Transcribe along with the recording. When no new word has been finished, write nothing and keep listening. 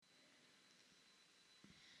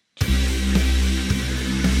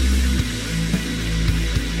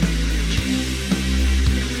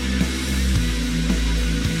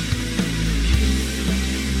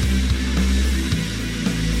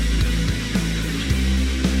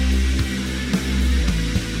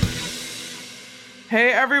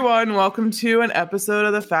Hey everyone, welcome to an episode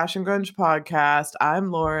of the Fashion Grunge podcast. I'm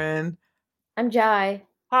Lauren. I'm Jai.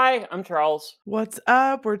 Hi, I'm Charles. What's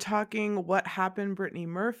up? We're talking What Happened Brittany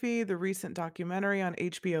Murphy, the recent documentary on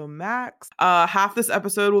HBO Max. Half this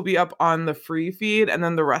episode will be up on the free feed, and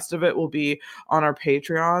then the rest of it will be on our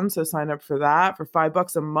Patreon. So sign up for that for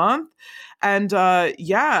 $5 a month. And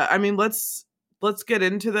let's get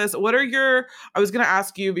into this. I was going to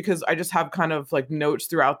ask you because I just have kind of like notes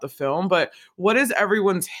throughout the film, but what is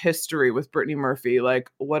everyone's history with Brittany Murphy? Like,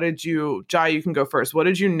 Jai, you can go first. What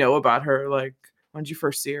did you know about her? Like, when did you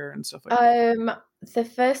first see her and stuff like that? The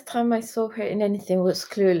first time I saw her in anything was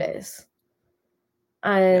Clueless.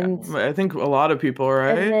 And yeah, I think a lot of people,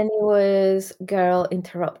 right? And then it was Girl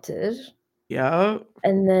Interrupted. Yeah.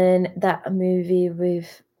 And then that movie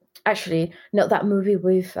with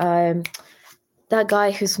that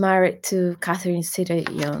guy who's married to Catherine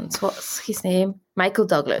Zeta-Jones. What's his name? Michael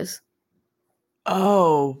Douglas.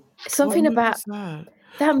 Oh. Something about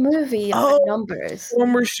that movie. Numbers.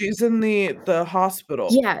 One where she's in the hospital.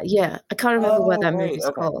 Yeah. I can't remember what that movie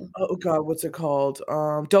is called. Oh God, what's it called?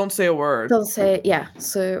 Don't Say a Word. Don't Say. Yeah.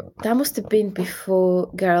 So that must have been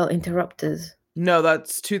before Girl Interrupted. No,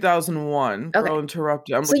 that's 2001. Okay. Girl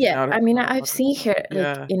Interrupted. So yeah, I mean, I've seen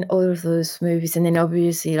her in all of those movies, and then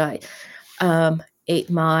obviously like 8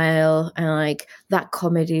 Mile and like that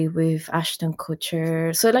comedy with Ashton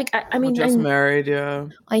Kutcher. So like I mean, Just Married, yeah.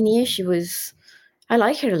 I knew she was. I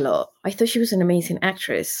like her a lot. I thought she was an amazing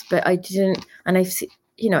actress, but I didn't. And I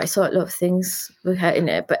saw a lot of things with her in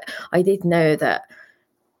it, but I did know that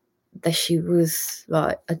she was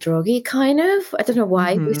like a druggie kind of. I don't know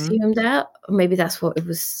why we assumed that. Maybe that's what it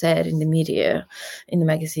was said in the media, in the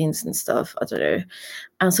magazines and stuff. I don't know.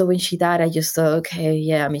 And so when she died, I just thought, okay,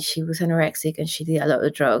 yeah, I mean, she was anorexic and she did a lot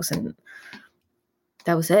of drugs and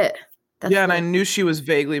that was it. And I knew she was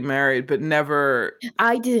vaguely married, but never...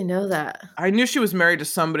 I didn't know that. I knew she was married to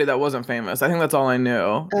somebody that wasn't famous. I think that's all I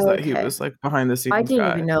knew. That he was like behind the scenes I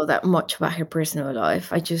didn't even know that much about her personal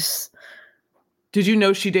life. Did you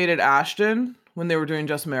know she dated Ashton when they were doing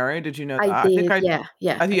Just Married? Did you know that? I did,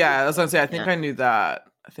 I was gonna say, I think I knew that.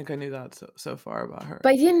 I think I knew that so far about her.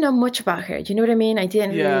 But I didn't know much about her. Do you know what I mean? I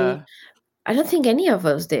didn't really... I don't think any of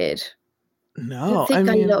us did. No,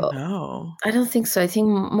 no. I don't think so. I think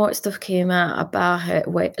more stuff came out about her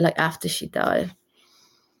like after she died.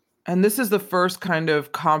 And this is the first kind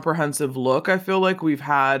of comprehensive look I feel like we've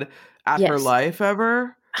had at her life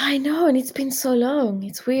ever. I know, and it's been so long.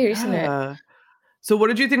 It's weird, isn't it? So what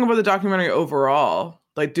did you think about the documentary overall?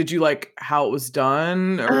 Like, did you like how it was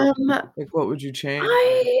done? Or like, what would you change?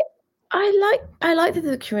 I like the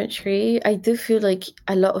documentary. I do feel like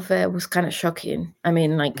a lot of it was kind of shocking. I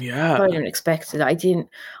mean, like, I didn't even expect it.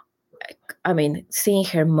 Seeing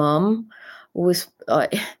her mom was,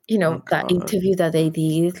 that interview that they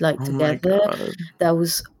did, like, together, that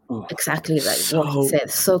was exactly like what he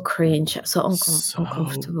said. So cringe, so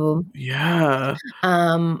uncomfortable. Yeah.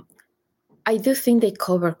 I do think they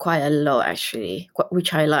covered quite a lot, actually,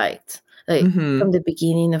 which I liked. Like, from the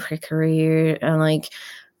beginning of her career, and like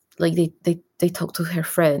they talked to her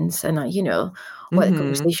friends, and what the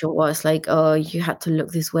conversation was like. Oh, you had to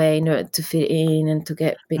look this way in order to fit in and to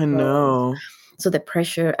get big. I know. So the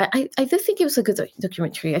pressure. I do think it was a good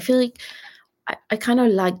documentary. I feel like I kind of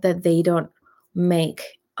like that they don't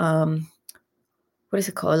make what is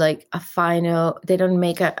it called, like a final. They don't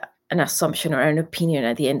make an assumption or an opinion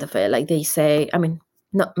at the end of it. Like they say, I mean,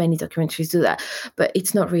 not many documentaries do that, but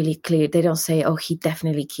it's not really clear. They don't say, oh, he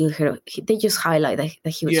definitely killed her. They just highlight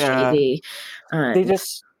that he was shady. They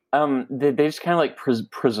just kind of like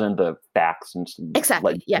present the facts and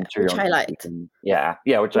exactly, like, yeah, which I liked.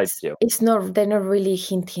 Which I do. They're not really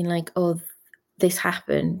hinting like, oh, this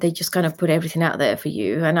happened. They just kind of put everything out there for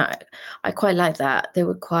you, and I quite like that. They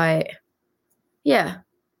were quite,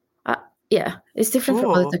 it's different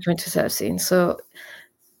from other documentaries I've seen. So.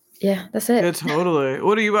 Yeah, that's it. Yeah, totally.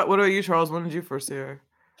 What about you, Charles? When did you first see her?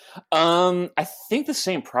 I think the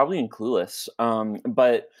same, probably in Clueless.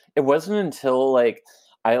 But it wasn't until like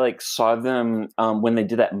I like saw them when they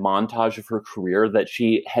did that montage of her career that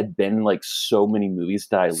she had been like so many movies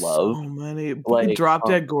that I love. So many, like Drop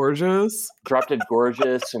Dead Gorgeous,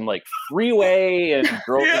 and like Freeway and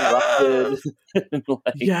Girl Interrupted.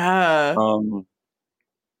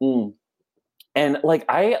 And like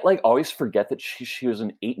I like always forget that she was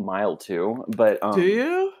in 8 Mile too. But do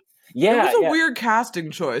you? Yeah, it was a weird casting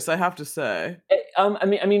choice, I have to say.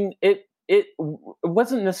 It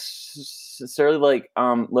wasn't necessarily like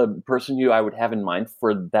the person who I would have in mind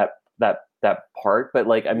for that part, but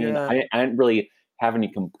like I mean, I didn't really have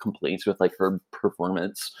any complaints with like her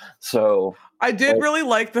performance. So I did really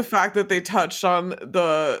like the fact that they touched on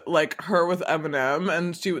the like her with Eminem,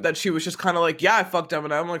 and she was just kind of like, yeah, I fucked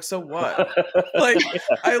Eminem. Like, so what? Like,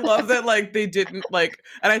 I love that like they didn't like,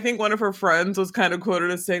 and I think one of her friends was kind of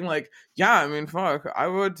quoted as saying like, yeah, I mean, fuck, I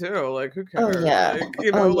would too. Like, who cares? Oh yeah. Like,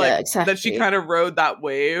 you know, like exactly. that she kind of rode that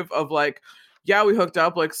wave of like, yeah, we hooked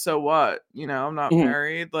up. Like, so what? You know, I'm not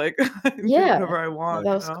married. Like, I can do whatever I want.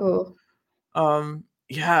 That was cool.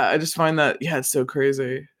 Yeah, I just find that it's so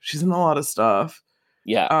crazy. She's in a lot of stuff.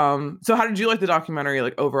 Yeah. So how did you like the documentary?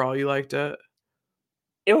 Like overall, you liked it?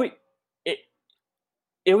 It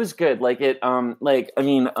was good. Like it like I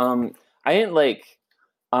mean I didn't like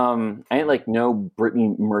know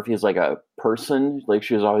Brittany Murphy as like a person. Like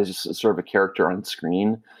she was always just sort of a character on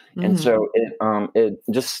screen. And so it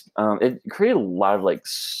just it created a lot of like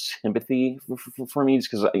sympathy for me,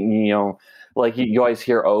 just because like you always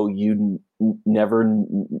hear, oh, you never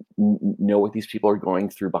know what these people are going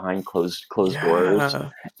through behind closed doors,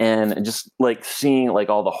 and just like seeing like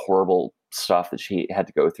all the horrible stuff that she had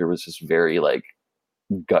to go through was just very like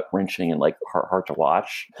gut wrenching and like hard to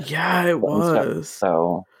watch. Yeah, it was.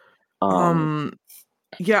 So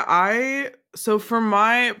so from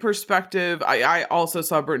my perspective, I also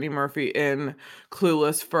saw Brittany Murphy in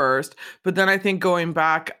Clueless first, but then I think going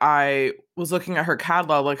back, I was looking at her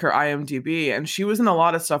catalog, like her IMDb, and she was in a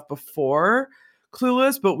lot of stuff before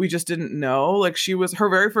Clueless, but we just didn't know. Like her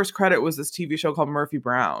very first credit was this TV show called Murphy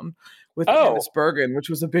Brown with Candice Bergen, which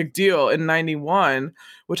was a big deal in 91,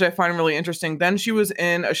 which I find really interesting. Then she was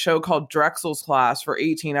in a show called Drexel's Class for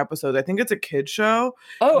 18 episodes. I think it's a kid show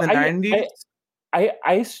in the 90s.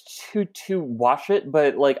 I used to watch it,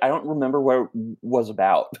 but like I don't remember what it was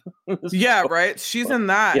about. Yeah, right. She's in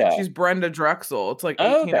that. Yeah. She's Brenda Drexel. It's like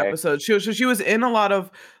 18 episodes. She was in a lot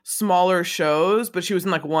of smaller shows, but she was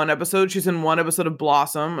in like one episode. She's in one episode of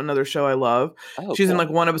Blossom, another show I love. She's in like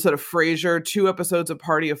one episode of Frasier, 2 episodes of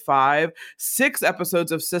Party of 5, 6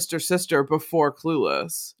 episodes of Sister Sister before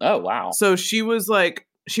Clueless. Oh wow. So she was like,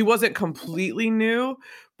 she wasn't completely new,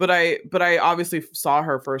 but I obviously saw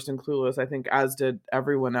her first in Clueless, I think, as did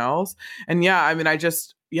everyone else. And yeah, I mean,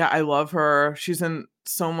 I love her. She's in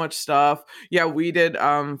so much stuff. Yeah, we did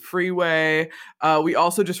Freeway. We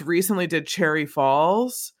also just recently did Cherry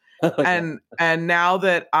Falls. And now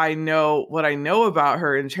that I know what I know about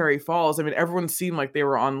her in Cherry Falls, I mean, everyone seemed like they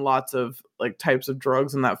were on lots of like types of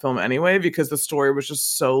drugs in that film anyway, because the story was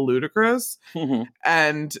just so ludicrous.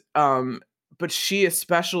 And but she,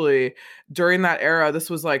 especially during that era,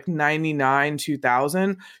 this was like 99,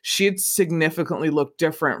 2000, she had significantly looked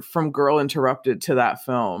different from Girl Interrupted to that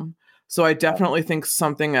film. So I definitely think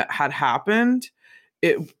something had happened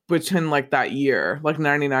between like that year, like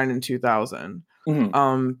 99 and 2000.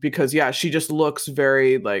 Because she just looks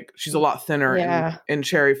very like, she's a lot thinner in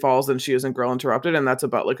Cherry Falls than she is in Girl Interrupted, and that's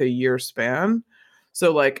about like a year span.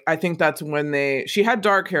 So like I think that's when she had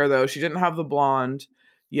dark hair though, she didn't have the blonde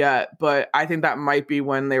yet, but I think that might be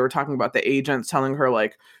when they were talking about the agents telling her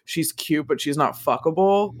like she's cute but she's not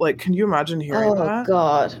fuckable. Like, can you imagine hearing that? Oh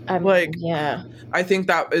god. I think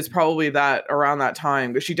that is probably that around that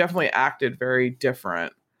time, because she definitely acted very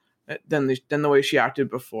different than the way she acted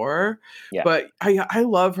before. But I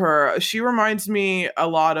love her. She reminds me a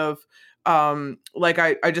lot of like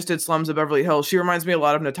I just did Slums of Beverly Hills. She reminds me a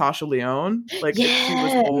lot of Natasha Lyonne. Like if she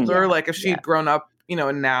was older, like if she'd grown up,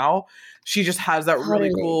 and now she just has that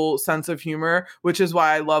really cool sense of humor, which is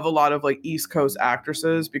why I love a lot of like East Coast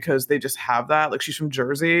actresses, because they just have that. Like she's from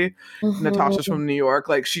Jersey, Natasha's from New York.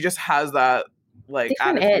 Like she just has that like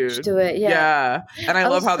different attitude edge to it. Yeah. And I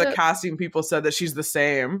love how the casting people said that she's the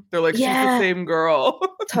same. They're like, she's the same girl.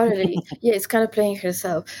 Totally. Yeah, it's kind of playing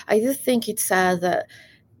herself. I do think it's sad that,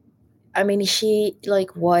 I mean, if she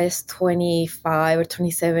like was 25 or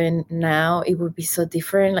 27 now, it would be so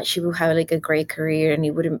different. Like she would have like a great career, and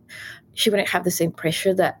she wouldn't have the same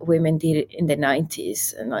pressure that women did in the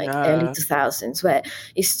 90s and like early 2000s. But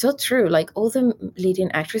it's so true. Like all the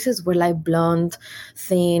leading actresses were like blonde,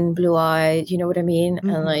 thin, blue-eyed, you know what I mean?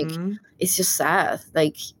 And like it's just sad.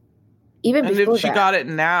 Like even and before if she got it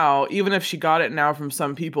now, even if she got it now from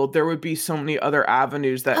some people, there would be so many other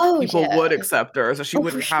avenues that people would accept her, so she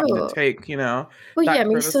wouldn't have to take, Well, I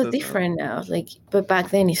mean, it's so different now. Like, but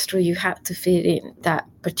back then it's true. You had to fit in that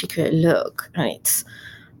particular look, and it's,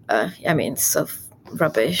 I mean, it's so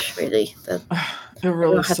rubbish, really. It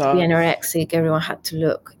really everyone had to be anorexic. Everyone had to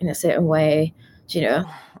look in a certain way,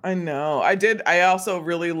 I know. I also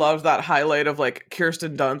really loved that highlight of like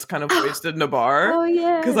Kirsten Dunst kind of wasted Nabar. Oh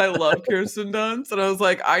yeah. Because I love Kirsten Dunst. And I was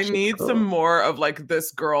like, I need some more of like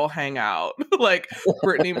this girl hangout. Like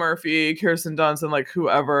Brittany Murphy, Kirsten Dunst, and like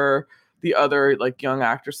whoever the other like young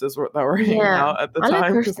actresses that were hanging Yeah, out at the I like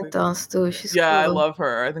time. Kirsten Dunst too. She's Yeah, I cool. love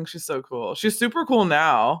her. I think she's so cool. She's super cool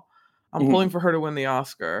now. I'm pulling for her to win the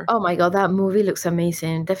Oscar. Oh my god, that movie looks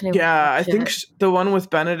amazing. Definitely. Yeah, I think the one with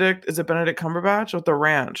Benedict, is it Benedict Cumberbatch with the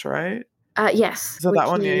ranch, right? Yes. Is that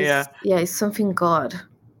one? Yeah. Yeah, it's something God.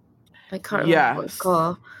 I can't remember what it's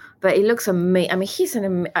called, but it looks amazing. I mean, he's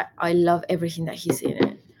I love everything that he's in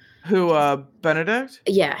it. Who, Benedict?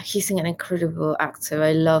 Yeah, he's an incredible actor.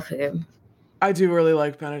 I love him. I do really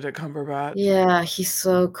like Benedict Cumberbatch. Yeah, he's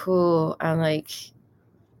so cool and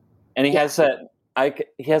he has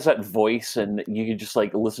that voice, and you can just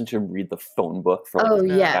like listen to him read the phone book for hours.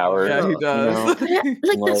 Yeah, he does.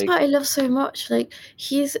 That's what I love so much. Like,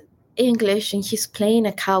 he's English and he's playing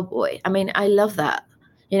a cowboy. I mean, I love that.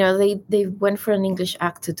 You know, they went for an English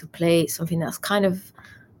actor to play something that's kind of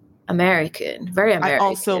American, very American. I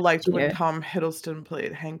also liked when Tom Hiddleston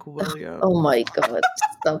played Hank Williams. Oh my god,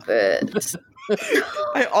 stop it.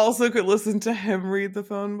 I also could listen to him read the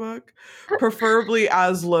phone book, preferably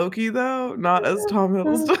as Loki though, not as Tom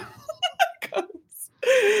Hiddleston.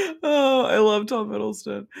 Oh, I love Tom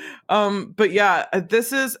Hiddleston. But yeah,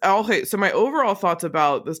 this is okay. So my overall thoughts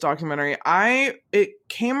about this documentary, it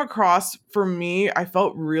came across for me, I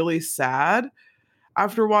felt really sad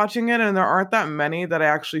after watching it, and there aren't that many that I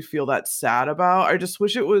actually feel that sad about. I just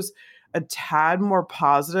wish it was a tad more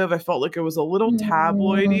positive. I felt like it was a little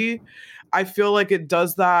tabloidy. I feel like it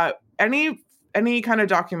does that. Any kind of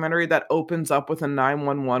documentary that opens up with a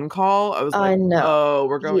 911 call, I was like, oh,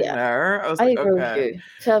 we're going there. I was like, okay.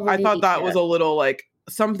 I thought that was a little like,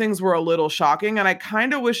 some things were a little shocking, and I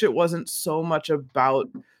kind of wish it wasn't so much about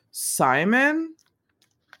Simon.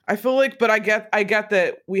 I feel like, but I get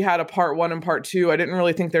that we had a part 1 and part 2. I didn't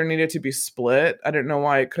really think there needed to be split. I didn't know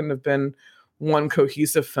why it couldn't have been one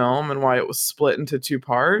cohesive film and why it was split into 2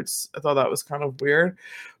 parts. I thought that was kind of weird.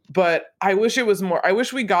 But I wish it was more, I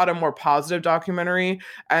wish we got a more positive documentary.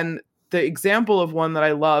 And the example of one that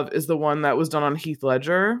I love is the one that was done on Heath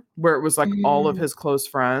Ledger, where it was like all of his close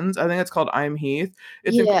friends. I think it's called I'm Heath.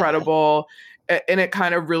 It's incredible. And it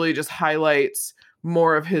kind of really just highlights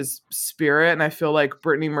more of his spirit. And I feel like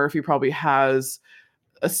Brittany Murphy probably has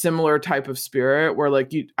a similar type of spirit where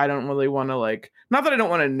like I don't really want to like, not that I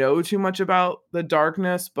don't want to know too much about the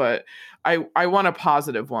darkness, but I want a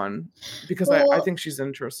positive one because I think she's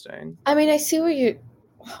interesting. I mean, I see what you're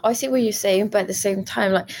saying, but at the same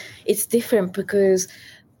time, like, it's different because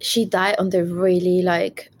she died under really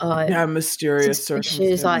like mysterious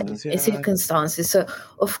circumstances. So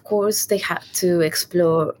of course they had to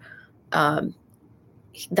explore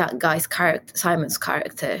that guy's character, Simon's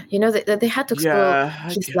character. You know, they had to explore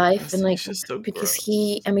his life and like so because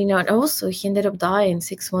gross. And also he ended up dying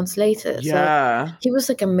 6 months later. Yeah, so he was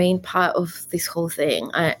like a main part of this whole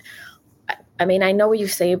thing. I mean, I know what you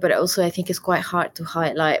say, but also I think it's quite hard to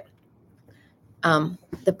highlight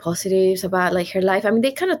the positives about like her life. I mean,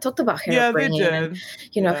 they kind of talked about her upbringing and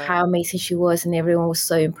how amazing she was, and everyone was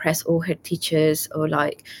so impressed. All her teachers or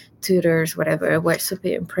like tutors, whatever, were super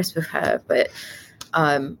impressed with her. But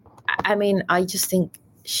I mean, I just think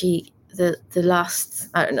the last,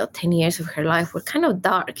 I don't know, 10 years of her life were kind of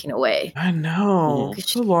dark in a way. I know.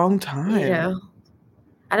 It's a long time. You know,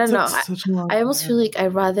 I don't know. I almost feel like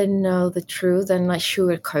I'd rather know the truth than like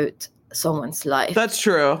sugarcoat someone's life. That's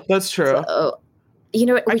true. So, you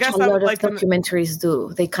know, which a lot of documentaries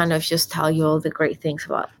do. They kind of just tell you all the great things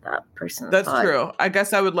about that person. That's true. I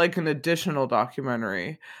guess I would like an additional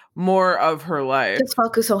documentary, more of her life. Just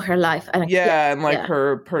focus on her life. And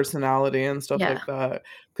her personality and stuff like that.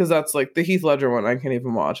 Because that's like the Heath Ledger one I can't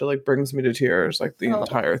even watch. It like brings me to tears, like the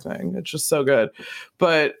entire thing. It's just so good.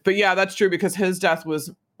 But yeah, that's true because his death was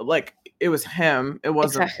like, it was him. It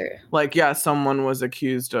wasn't like, someone was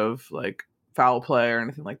accused of like foul play or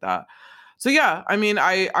anything like that. So yeah, I mean,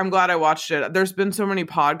 I'm glad I watched it. There's been so many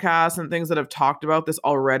podcasts and things that have talked about this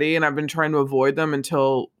already, and I've been trying to avoid them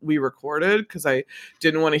until we recorded because I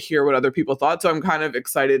didn't want to hear what other people thought. So I'm kind of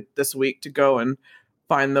excited this week to go and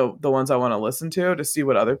find the ones I want to listen to see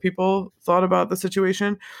what other people thought about the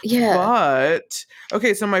situation. Yeah. But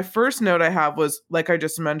okay, so my first note I have was, like I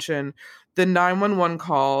just mentioned, the 911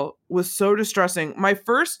 call was so distressing. My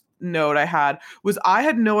first note I had was I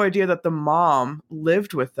had no idea that the mom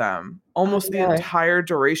lived with them almost the entire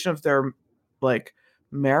duration of their like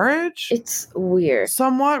marriage. It's weird.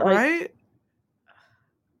 Somewhat, right?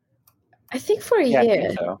 I think for a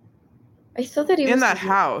year. I thought that he was in that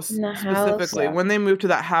house specifically. When they moved to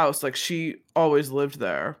that house, like she always lived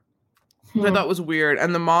there. I thought was weird.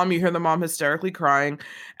 And the mom, you hear the mom hysterically crying,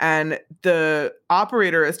 and the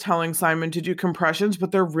operator is telling Simon to do compressions,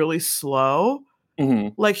 but they're really slow.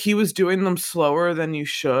 Like he was doing them slower than you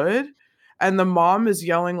should. And the mom is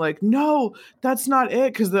yelling like, no, that's not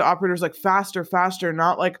it. Because the operator's like, faster, faster,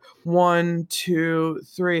 not like 1, 2,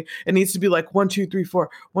 3. It needs to be like 1, 2, 3, 4,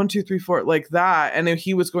 1, 2, 3, 4, like that. And if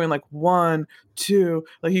he was going like 1, 2,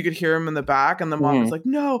 like you could hear him in the back. And the mom was like,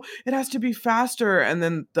 no, it has to be faster. And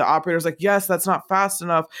then the operator's like, yes, that's not fast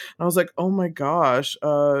enough. And I was like, oh my gosh,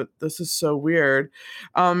 this is so weird.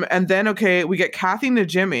 And then, okay, we get Kathy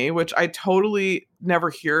Najimy, which I totally never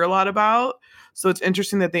hear a lot about. So it's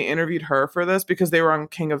interesting that they interviewed her for this because they were on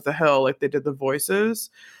King of the Hill, like they did the voices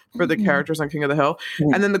for the characters on King of the Hill.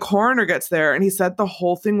 And then the coroner gets there and he said the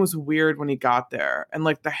whole thing was weird when he got there. And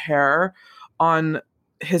like the hair on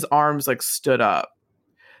his arms like stood up.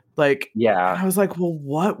 Like, Yeah. I was like,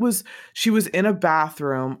 well, she was in a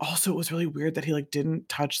bathroom. Also, it was really weird that he like didn't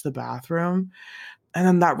touch the bathroom. And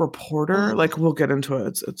then that reporter, like, we'll get into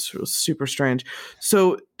it. It's super strange.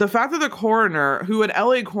 So the fact that the coroner, who an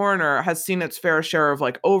LA coroner has seen its fair share of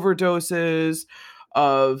like overdoses,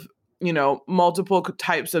 of, you know, multiple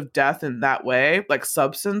types of death in that way, like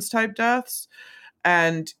substance type deaths.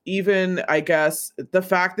 And even, I guess, the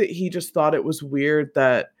fact that he just thought it was weird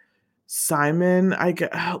that Simon,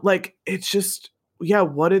 like, it's just, yeah,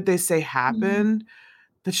 what did they say happened?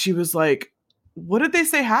 That she was like, what did they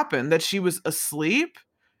say happened? That she was asleep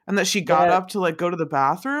and that she got up to like go to the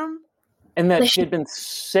bathroom? And that she had been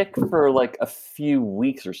sick for like a few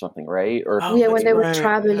weeks or something, right? Or when they were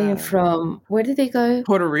traveling from, where did they go?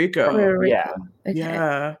 Puerto Rico. Yeah. Okay.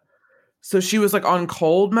 Yeah. So she was like on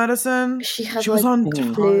cold medicine. She had was like on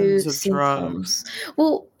flu tons of symptoms. drugs.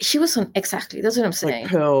 Well, she was on, exactly. That's what I'm saying.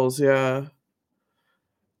 Like pills, yeah.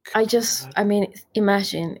 I mean,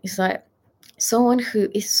 imagine it's like someone who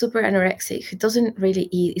is super anorexic, who doesn't really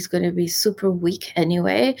eat, is going to be super weak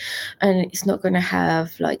anyway, and it's not going to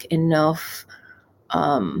have like enough,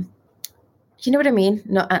 you know what I mean?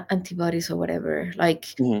 Not antibodies or whatever. Like,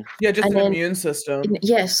 yeah, just an immune system.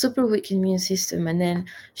 Yeah, super weak immune system. And then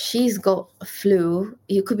she's got a flu.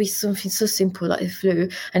 It could be something so simple like a flu.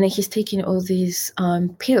 And then he's taking all these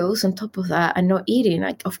pills on top of that and not eating.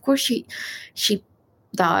 Like, of course, she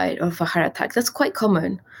died of a heart attack. That's quite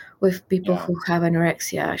common with people who have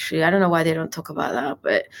anorexia, actually. I don't know why they don't talk about that,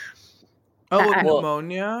 but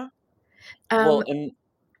pneumonia. I'm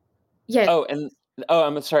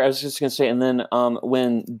sorry. I was just gonna say, and then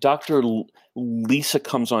when Dr. Lisa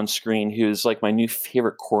comes on screen, who's like my new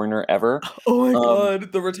favorite coroner ever. Oh my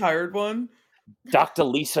god, the retired one, Dr.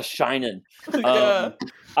 Lisa Shinen.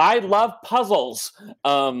 I love puzzles.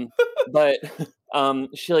 But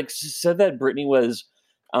she like said that Brittany was.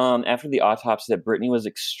 After the autopsy, that Brittany was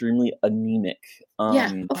extremely anemic.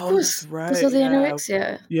 Yeah, of course, because of the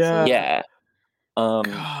anorexia. Yeah.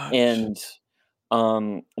 And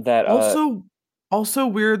that also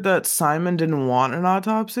weird that Simon didn't want an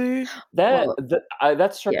autopsy.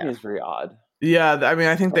 That struck me as very odd. Yeah, I mean,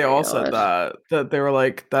 I think they all said that they were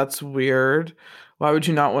like, "That's weird. Why would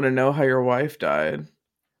you not want to know how your wife died?"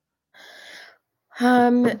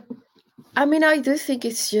 I mean, I do think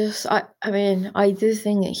it's just, I do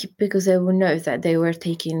think because they will know that they were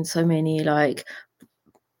taking so many like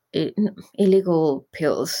illegal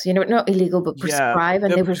pills, you know, not illegal, but prescribed,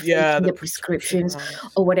 and they were faking the prescriptions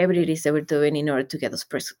or whatever it is they were doing in order to get those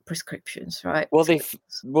prescriptions, right? Well, they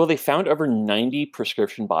found over 90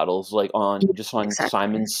 prescription bottles like on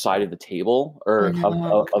Simon's side of the table or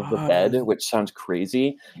of the bed, which sounds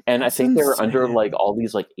crazy. And I think they were under like all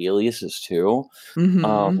these like aliases too.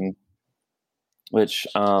 Which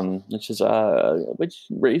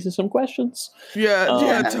raises some questions.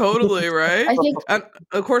 Yeah, totally, right? I think, and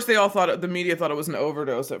of course, the media thought it was an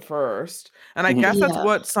overdose at first, and I guess that's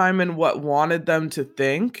what Simon wanted them to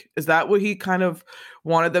think. Is that what he kind of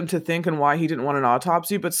wanted them to think, and why he didn't want an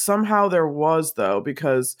autopsy? But somehow there was, though,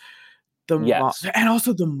 because mom, and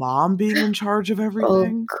also the mom being in charge of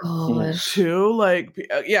everything. Oh gosh, too. Like,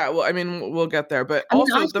 well, I mean, we'll get there, but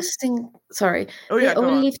also sorry. They all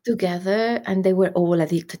lived together and they were all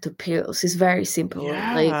addicted to pills. It's very simple.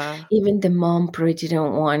 Yeah. Like, even the mom probably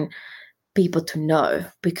didn't want people to know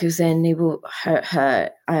because then it will hurt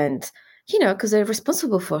her, and you know, because they're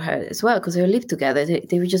responsible for her as well, because they live together.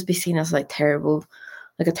 They would just be seen as like terrible.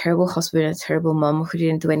 Like a terrible husband, a terrible mom who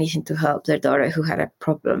didn't do anything to help their daughter who had a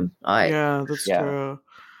problem. That's true.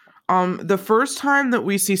 The first time that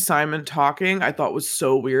we see Simon talking, I thought was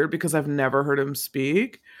so weird because I've never heard him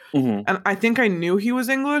speak. And I think I knew he was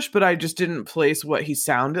English, but I just didn't place what he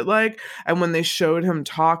sounded like. And when they showed him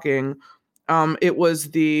talking,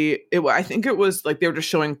 I think it was like they were just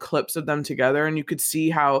showing clips of them together, and you could see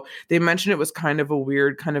how they mentioned it was kind of a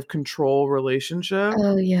weird kind of control relationship.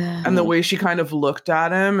 Oh yeah. And the way she kind of looked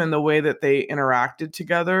at him and the way that they interacted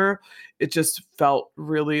together, it just felt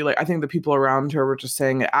really like, I think the people around her were just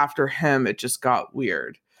saying that after him, it just got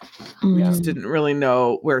weird. We just didn't really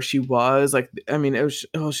know where she was. Like, I mean, it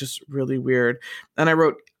was just really weird. And I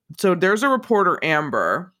wrote, so there's a reporter,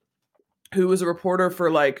 Amber, who was a reporter for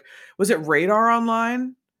like, was it Radar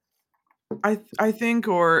Online? I think,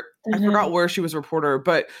 or I forgot where she was a reporter,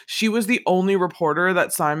 but she was the only reporter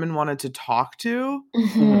that Simon wanted to talk to.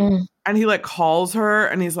 Mhm. And he like calls her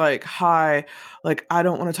and he's like, "Hi, like I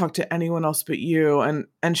don't want to talk to anyone else but you." And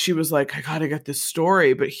she was like, "I gotta get this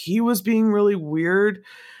story." But he was being really weird.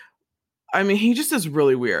 I mean, he just is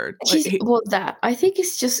really weird. Like, I think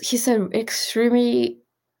it's just he's an extremely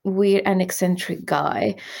weird and eccentric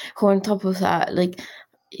guy who, on top of that, like,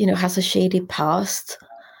 you know, has a shady past.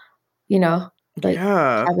 You know, like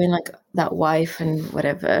yeah. having like that wife and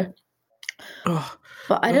whatever. Ugh,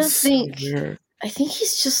 But I that's don't so think. weird. I think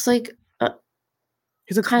he's just like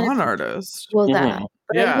He's a kind con of artist. well Mhm. that.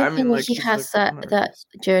 But I Yeah, even I think mean, when like he he's has like a con that artist.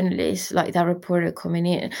 journalist, like that reporter coming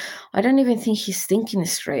in, I don't even think he's thinking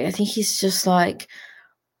straight. I think he's just like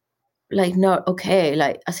not okay,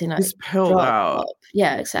 like as in like He's pilled drugged out. up.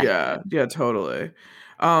 Yeah, exactly. Yeah, totally.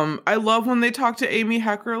 I love when they talk to Amy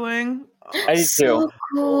Heckerling. I do So too.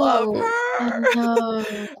 Love cool. I her.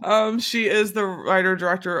 know. She is the writer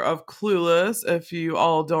director of Clueless, if you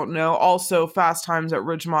all don't know. Also, Fast Times at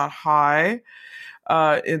Ridgemont High.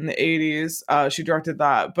 In the 80s, she directed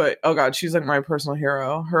that. But oh god, she's like my personal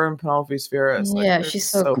hero. Her and Penelope Spheris, like Yeah, they're she's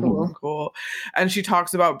just so so cool. cool. And she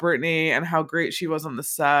talks about Brittany and how great she was on the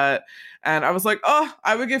set. And I was like, oh,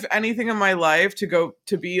 I would give anything in my life to go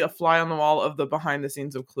to be a fly on the wall of the behind the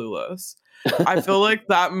scenes of Clueless. I feel like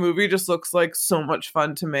that movie just looks like so much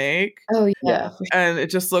fun to make. Oh yeah, Yeah. for sure. And it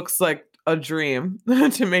just looks like a dream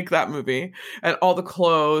to make that movie. And all the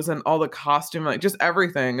clothes and all the costume, like just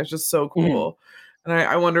everything. It's just so cool. And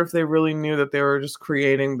I wonder if they really knew that they were just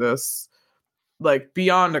creating this like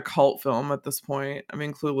beyond a cult film at this point. I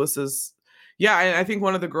mean, Clueless is, yeah. And I think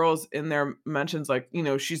one of the girls in there mentions like, you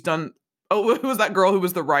know, she's done. Oh, it was that girl who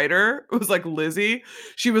was the writer. It was like Lizzie.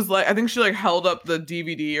 She was like, I think she like held up the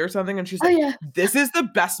DVD or something, and she's Oh like, yeah. "This is the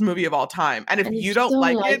best movie of all time." And if And you don't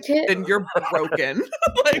like it, then you're broken.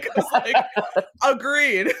 Like it's like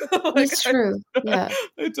agreed. Like, it's true. Yeah.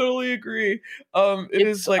 I totally agree. It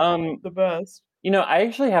is It's like the best. you know, I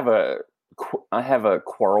actually have I have a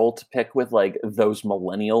quarrel to pick with like those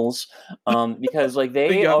millennials, because like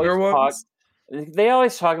The younger ones. they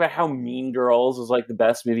always talk about how Mean Girls is like the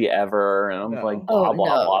best movie ever, and I'm like No. blah Oh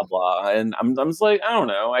blah blah no. blah, and I'm just like I don't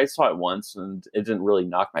know. I saw it once and it didn't really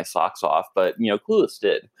knock my socks off, but you know, Clueless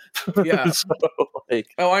did. Yeah. So like,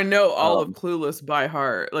 Oh, I know all of um, Clueless by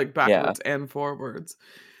heart, like yeah. backwards and forwards.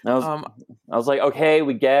 I was Um, I was like, okay,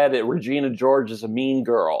 we get it. Regina George is a mean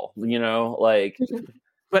girl, you know, like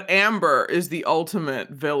but Amber is the ultimate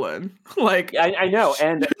villain. Like I know,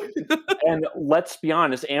 and let's be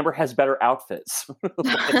honest, Amber has better outfits.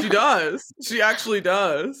 she does. She actually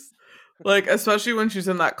does. Like especially when she's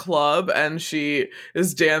in that club and she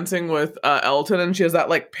is dancing with Elton and she has that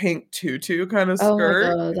like pink tutu kind of Oh my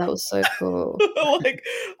skirt. god, that was so cool. Like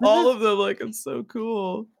all of them, like it's so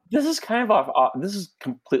cool. This is kind of this is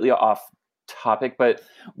completely off topic, but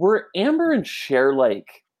were Amber and Cher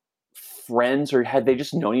like friends, or had they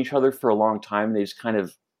just known each other for a long time and they just kind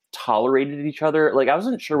of tolerated each other? Like I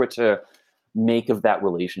wasn't sure what to make of that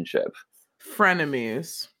relationship.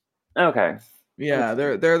 Frenemies. Okay. Yeah,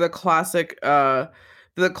 they're the classic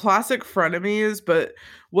frenemies, but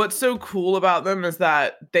what's so cool about them is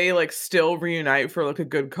that they like still reunite for like a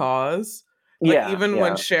good cause. Like Yeah. even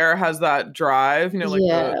when Cher has that drive, you know, like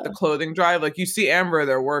Yeah. the clothing drive, like you see Amber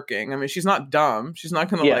there working. I mean, she's not dumb. She's not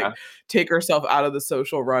gonna Yeah. like take herself out of the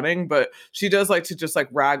social running, but she does like to just like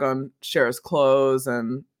rag on Cher's clothes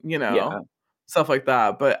and you know Yeah. stuff like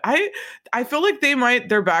that. But I feel like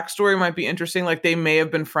their backstory might be interesting. Like they may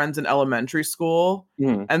have been friends in elementary school.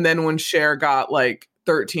 Mhm. And then when Cher got like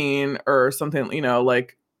 13 or something, you know,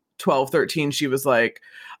 like 12, 13, she was like,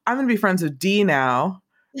 I'm gonna be friends with D now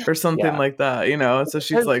or something Yeah. like that, you know. So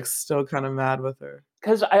she's 'Cause- like still kind of mad with her.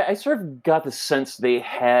 Because I sort of got the sense they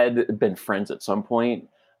had been friends at some point.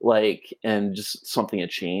 like, and just something had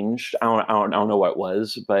changed. I don't know what it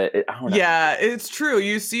was, but I don't know. Yeah, it's true.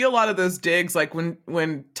 You see a lot of those digs, like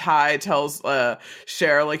when Ty tells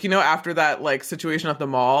Cher, like, after that like situation at the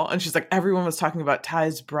mall, and she's like, everyone was talking about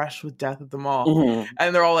Ty's brush with death at the mall, Mm-hmm.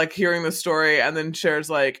 and they're all like hearing the story, and then Cher's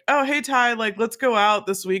like, oh hey Ty, like let's go out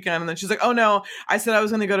this weekend, and then she's like, oh no, I said I was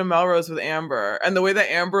going to go to Melrose with Amber, and the way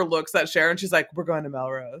that Amber looks at Cher, and she's like, we're going to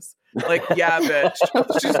Melrose. Like, yeah,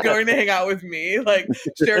 bitch, she's going to hang out with me. Like,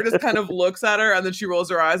 Cher just kind of looks at her, and then she rolls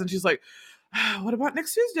her eyes, and she's like, what about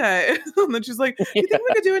next Tuesday? And then she's like, you think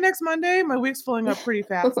we could do it next Monday? My week's filling up pretty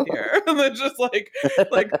fast here. And then just like,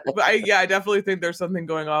 I definitely think there's something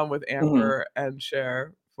going on with Amber and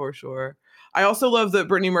Cher for sure. I also love that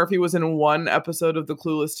Brittany Murphy was in one episode of the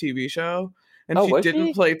Clueless TV show. And she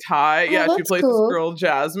didn't play Ty. Yeah, she plays this girl,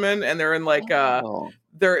 Jasmine, and they're in like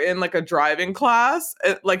a driving class,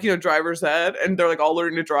 like, driver's ed, and they're like all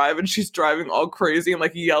learning to drive, and she's driving all crazy and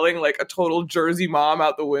like yelling like a total Jersey mom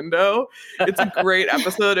out the window. It's a great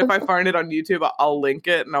episode. If I find it on YouTube, I'll link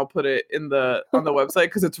it and I'll put it on the website,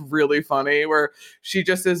 because it's really funny, where she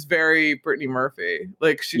just is very Brittany Murphy.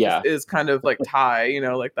 Like, she just is kind of like Ty,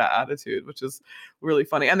 like that attitude, which is really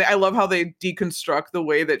funny. And I love how they deconstruct the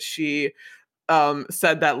way that she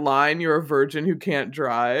said that line, "You're a virgin who can't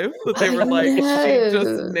drive." But they were like, she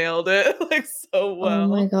just nailed it like so well. Oh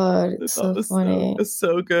my god, it's so funny. It's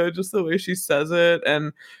so good, just the way she says it.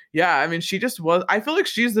 And yeah, I mean, she just was. I feel like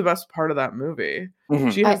she's the best part of that movie.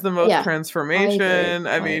 Mm-hmm. She has the most transformation.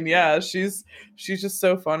 I mean, she's just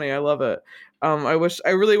so funny. I love it.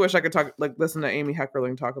 I really wish I could listen to Amy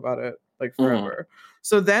Heckerling talk about it like forever.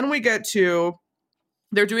 So then we get to,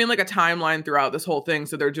 they're doing like a timeline throughout this whole thing.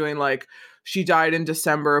 So they're doing like, she died in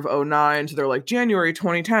December of 2009. So they're like, January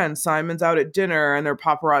 2010, Simon's out at dinner, and they're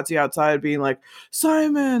paparazzi outside being like,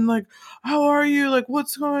 Simon, like, how are you? Like,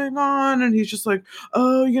 what's going on? And he's just like,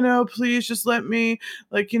 oh, please just let me,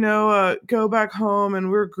 like, go back home, and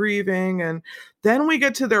we're grieving. And then we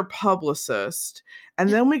get to their publicist. And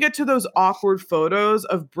then we get to those awkward photos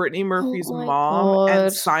of Brittany Murphy's mom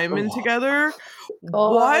and Simon together.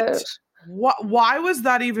 What? Why was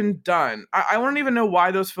that even done? I don't even know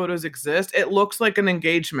why those photos exist. It looks like an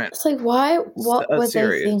engagement. It's like, why? What were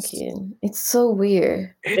they thinking? It's so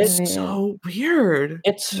weird. It's so weird.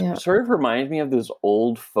 It's sort of reminds me of those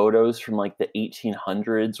old photos from like the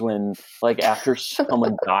 1800s, when like after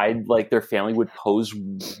someone died, like their family would pose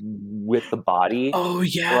with the body. Oh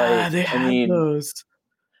yeah, like, they had those.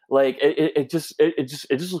 Like it just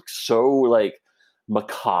looks so like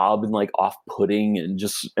macabre and like off-putting, and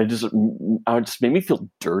it just made me feel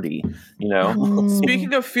dirty,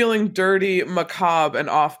 Speaking of feeling dirty, macabre, and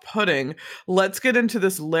off-putting, let's get into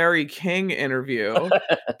this Larry King interview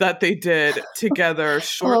that they did together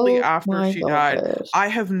shortly after she died. I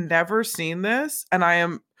have never seen this, and I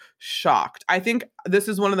am shocked. I think this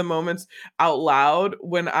is one of the moments out loud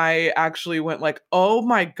when I actually went like, oh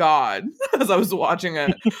my God, as I was watching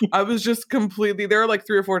it. I was just completely, there were like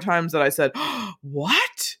 3 or 4 times that I said,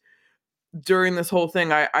 what? During this whole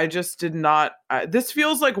thing, I just did not, this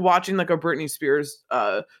feels like watching like a Britney Spears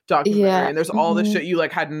documentary, and there's all this shit you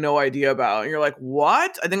like had no idea about, and you're like,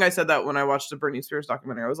 what? I think I said that when I watched the Britney Spears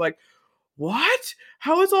documentary. I was like, what?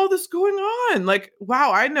 How is all this going on? Like,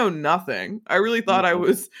 wow, I know nothing. I really thought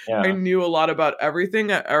I knew a lot about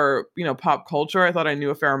everything, or, pop culture. I thought I knew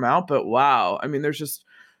a fair amount, but wow. I mean, there's just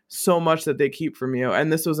so much that they keep from you.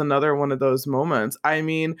 And this was another one of those moments. I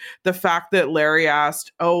mean, the fact that Larry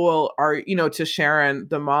asked, oh, well, to Sharon,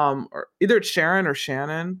 the mom, or either it's Sharon or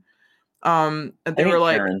Shannon. And they were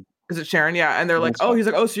like, Sharon. Is it Sharon? Yeah. And they're like, oh, he's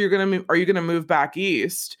like, oh, so are you going to move back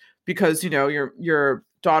east? Because, your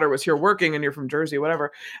daughter was here working, and you're from Jersey,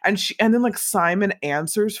 whatever. And then like Simon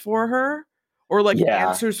answers for her, or like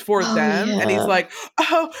answers for them. Yeah. And he's like,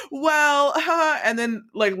 oh, well, and then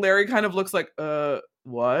like Larry kind of looks like,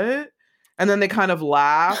 what? And then they kind of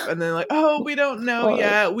laugh, and then like, oh, we don't know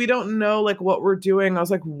yet. We don't know like what we're doing. I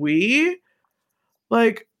was like,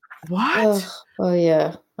 like, what? Oh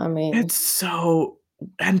yeah. I mean, it's so,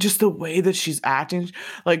 and just the way that she's acting,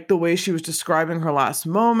 like the way she was describing her last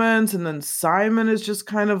moments. And then Simon is just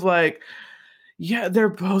kind of like, yeah, they're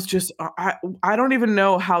both just, I don't even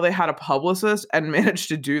know how they had a publicist and managed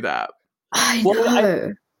to do that. I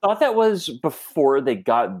know. I thought that was before they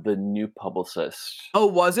got the new publicist. Oh,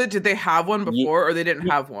 was it? Did they have one before, or they didn't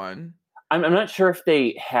have one? I'm not sure if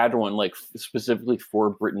they had one like specifically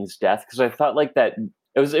for Britney's death, because I thought like that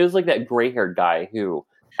it was like that gray-haired guy who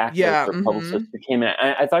acted as the publicist who came in.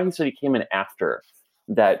 I thought he said he came in after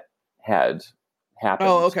that had happens.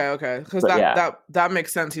 Oh, okay. Because But yeah. that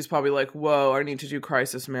makes sense. He's probably like, whoa, I need to do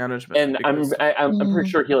crisis management. And because- I'm pretty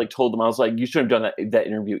sure he like told them, I was like, you should have done that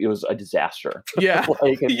interview. It was a disaster. Yeah.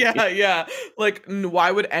 Like, and- yeah. Like,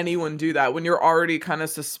 why would anyone do that when you're already kind of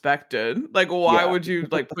suspected? Like, why Yeah. would you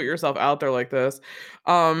like put yourself out there like this?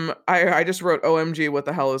 I just wrote OMG, what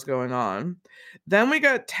the hell is going on? Then we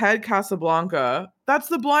got Ted Casablanca. That's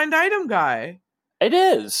the blind item guy. It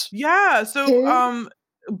is. Yeah. So Who?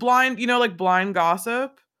 blind, like blind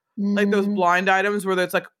gossip. Like those blind items where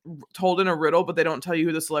it's like told in a riddle, but they don't tell you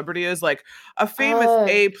who the celebrity is. Like a famous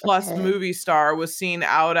A+ Okay. movie star was seen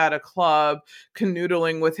out at a club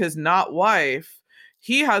canoodling with his not wife.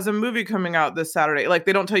 He has a movie coming out this Saturday. Like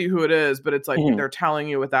they don't tell you who it is, but it's like they're telling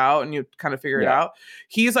you without, and you kind of figure it out.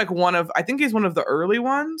 He's like I think he's one of the early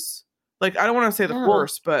ones. Like I don't want to say the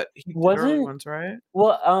first, but he did early ones, right?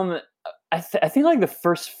 Well, I think like the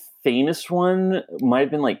first famous one might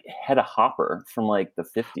have been like Hedda Hopper from like the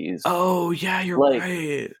 50s. Oh yeah, you're like,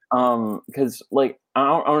 right. Because like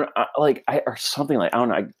or something like I don't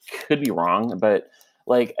know. I could be wrong, but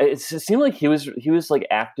like it seemed like he was like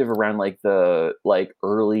active around like the like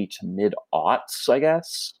early to mid aughts, I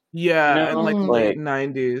guess. Yeah, and like late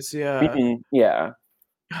 90s. Yeah. Yeah.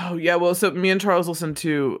 Oh yeah, well, so me and Charles listen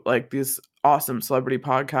to like these awesome celebrity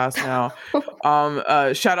podcasts now.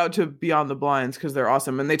 Shout out to Beyond the Blinds because they're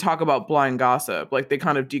awesome, and they talk about blind gossip. Like they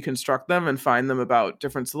kind of deconstruct them and find them about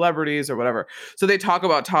different celebrities or whatever. So they talk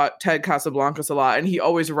about Ted Casablancas a lot, and he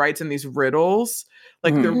always writes in these riddles.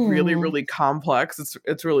 Like they're really, really complex.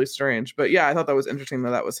 It's really strange, but yeah, I thought that was interesting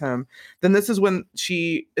that was him. Then this is when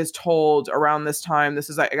she is told around this time. This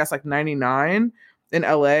is I guess like 99. In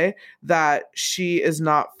LA, that she is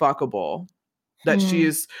not fuckable, that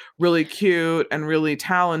she's really cute and really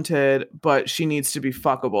talented, but she needs to be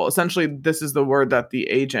fuckable. Essentially, this is the word that the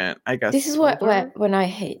agent, I guess. This is when I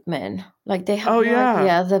hate men. Like they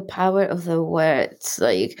have the power of the words,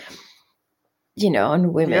 like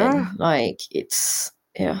on women. Yeah. Like it's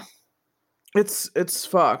It's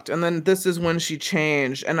fucked. And then this is when she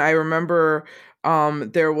changed. And I remember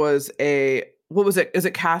there was what was it? Is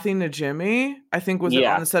it Kathy Najimy? I think was it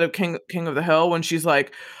on the set of King of the Hill when she's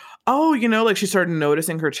like, oh, like she started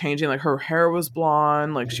noticing her changing, like her hair was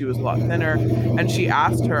blonde, like she was a lot thinner. And she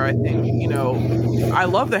asked her, I think, I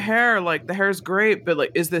love the hair, like the hair is great, but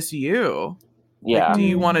like, is this you? Yeah. Like, do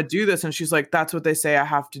you want to do this? And she's like, that's what they say I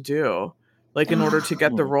have to do. Like in order to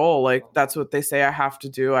get the role, like that's what they say I have to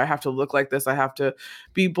do. I have to look like this. I have to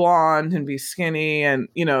be blonde and be skinny and,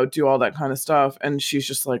 do all that kind of stuff. And she's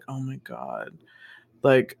just like, oh my God.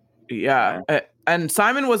 Like, yeah. And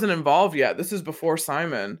Simon wasn't involved yet. This is before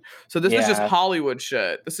Simon. So this is just Hollywood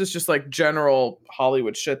shit. This is just like general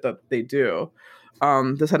Hollywood shit that they do.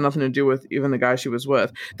 This had nothing to do with even the guy she was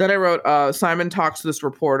with. Then I wrote, Simon talks to this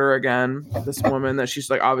reporter again, this woman that she's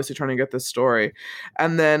like obviously trying to get this story.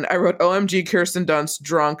 And then I wrote, OMG, Kirsten Dunst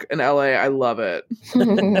drunk in LA. I love it.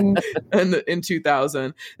 And in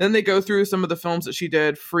 2000. Then they go through some of the films that she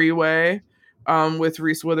did. Freeway with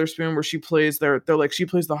Reese Witherspoon, where she plays she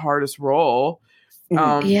plays the hardest role.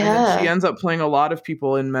 And then she ends up playing a lot of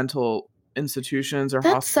people in mental institutions or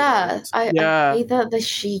that's hospitals. Sad. I hate that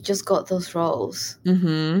she just got those roles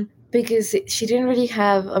because she didn't really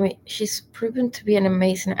have. I mean, she's proven to be an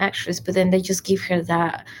amazing actress, but then they just give her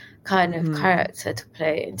that kind of character to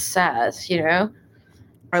play. It's sad,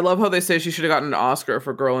 I love how they say she should have gotten an Oscar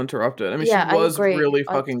for Girl Interrupted. I mean, she was really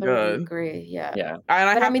fucking good. I agree. Yeah.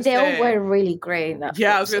 And I mean, they all were really great in that.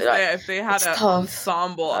 Yeah, film, I was gonna say if they had an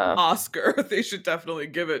ensemble Oscar, they should definitely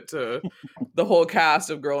give it to the whole cast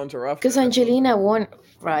of Girl Interrupted. Because Angelina won,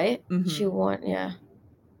 right? She won, yeah.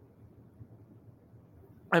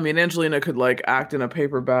 I mean, Angelina could like act in a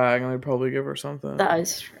paper bag, and they'd probably give her something. That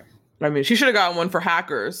is true. I mean, she should have gotten one for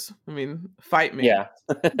Hackers. I mean, Fight Me. Yeah.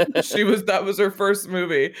 That was her first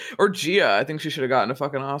movie. Or Gia, I think she should have gotten a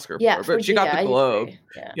fucking Oscar for her. But she got the Globe.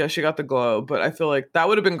 Yeah, she got the Globe. But I feel like that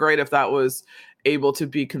would have been great if that was able to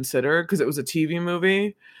be considered because it was a TV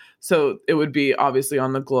movie. So it would be obviously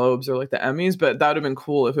on the Globes or like the Emmys, but that would have been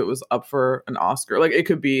cool if it was up for an Oscar. Like it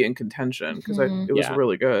could be in contention because it was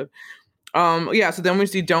really good. So then we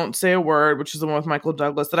see Don't Say a Word, which is the one with Michael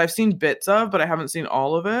Douglas that I've seen bits of, but I haven't seen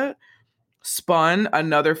all of it. Spun,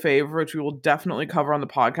 another favorite, which we will definitely cover on the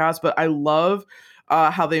podcast. But I love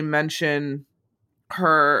how they mention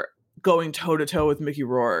her going toe to toe with Mickey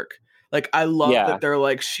Rourke. Like, I love Yeah. that they're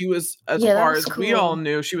like, she was, as Yeah, far that's as we all cool.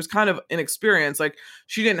 knew, she was kind of inexperienced. Like,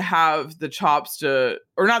 she didn't have the chops to,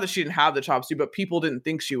 or not that she didn't have the chops to, but people didn't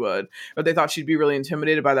think she would, but they thought she'd be really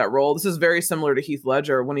intimidated by that role. This is very similar to Heath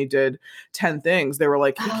Ledger when he did 10 Things. They were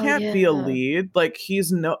like, he Oh, can't be a yeah. lead. Like,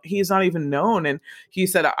 he's not even known. And he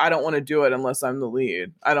said, I don't want to do it unless I'm the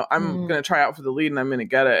lead. I'm going to try out for the lead and I'm going to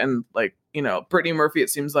get it. And like, you know, Brittany Murphy, it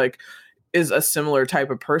seems like, is a similar type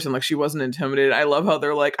of person. Like, she wasn't intimidated. I love how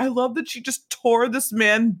they're like, I love that she just tore this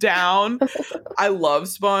man down. I love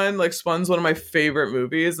Spun. Like, Spun's one of my favorite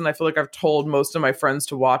movies, and I feel like I've told most of my friends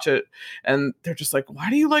to watch it, and they're just like, why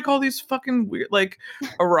do you like all these fucking weird, like,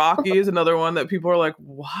 Iraqi is another one that people are like,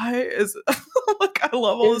 why is like, I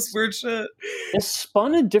love all this weird shit. Is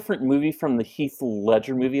Spun a different movie from the Heath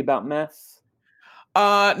Ledger movie about meth?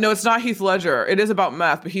 No, it's not Heath Ledger. It is about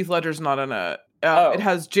meth, but Heath Ledger's not in it. It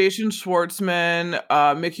has Jason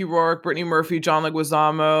Schwartzman, Mickey Rourke, Brittany Murphy, John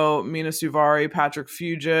Leguizamo, Mina Suvari, Patrick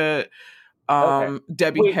Fugit,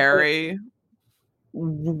 Debbie Harry.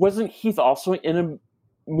 Wasn't Heath also in a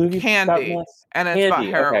movie Candy, about meth? and it's about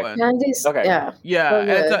heroin. Candy's, yeah. Yeah, Well,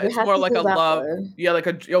 and it's more like a love. one. Yeah, like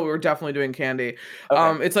we were definitely doing Candy.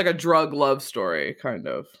 It's like a drug love story, kind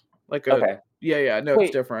of. Like a yeah. No, it's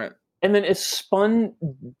different. And then is Spun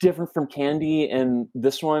different from Candy and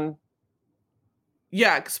this one?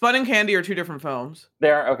 Yeah, Spun and Candy are two different films.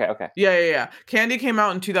 They are? Okay. Yeah. Candy came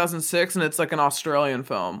out in 2006, and it's like an Australian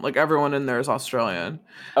film. Like, everyone in there is Australian.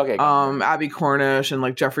 Okay. Abbie Cornish and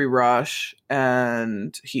like Jeffrey Rush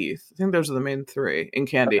and Heath. I think those are the main three in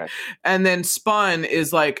Candy. Okay. And then Spun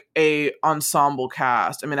is like a ensemble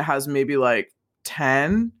cast. I mean, it has maybe like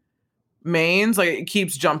 10 mains. Like, it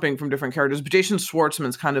keeps jumping from different characters. But Jason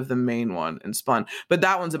Schwartzman's kind of the main one in Spun. But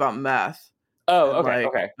that one's about meth. Oh, okay,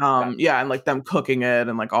 like, okay. Yeah, and like them cooking it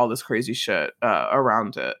and like all this crazy shit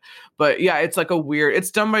around it. But yeah, it's like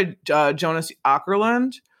it's done by Jonas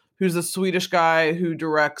Åkerlund, who's a Swedish guy who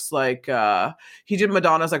directs like he did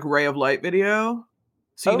Madonna's like Ray of Light video.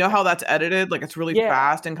 So you know how that's edited? Like, it's really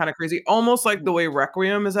fast and kind of crazy, almost like the way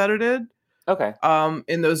Requiem is edited. Okay.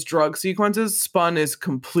 In those drug sequences, Spun is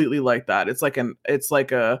completely like that. It's like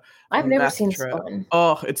a I've never seen Spun.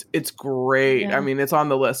 Oh, it's great. Yeah. I mean, it's on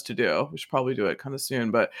the list to do. We should probably do it kind of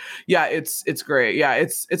soon. But yeah, it's great. Yeah,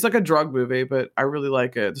 it's like a drug movie, but I really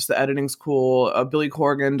like it. Just the editing's cool. Billy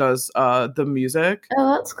Corgan does the music.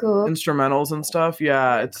 Oh, that's cool. Instrumentals and stuff.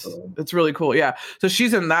 Yeah, it's really cool. Yeah. So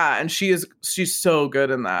she's in that, and she's so good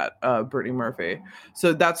in that, Brittany Murphy.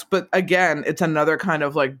 So but again, it's another kind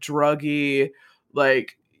of like druggy,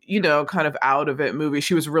 like, you know, kind of out of it movie.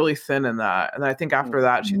 She was really thin in that. And I think after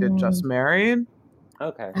that she did Just Married.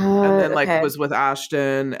 Okay. And then was with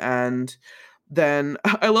Ashton. And then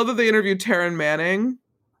I love that they interviewed Taryn Manning.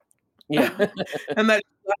 Yeah. And that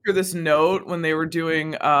left her this note when they were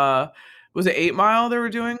doing was it 8 Mile they were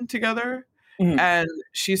doing together? Mm-hmm. And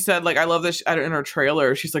she said, like, I love this in her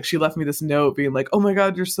trailer. She's like, she left me this note being like, oh my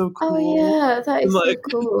God, you're so cool. Oh yeah, that is so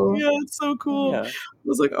cool. Yeah, it's so cool. Yeah. I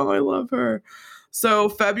was like, oh, I love her. So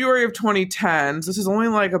February of 2010, this is only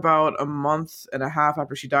like about a month and a half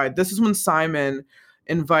after she died. This is when Simon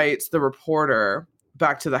invites the reporter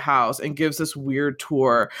back to the house and gives this weird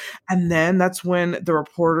tour. And then that's when the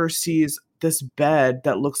reporter sees this bed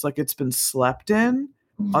that looks like it's been slept in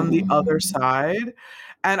on the other side.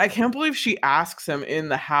 And I can't believe she asks him in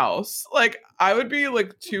the house. Like, I would be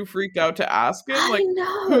like too freaked out to ask him, like,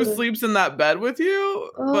 who sleeps in that bed with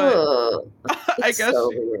you? But I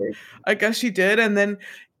guess she did. And then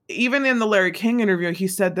even in the Larry King interview, he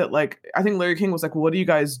said that, like, I think Larry King was like, what do you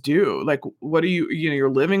guys do? Like, what do you're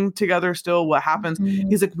living together still? What happens? Mm-hmm.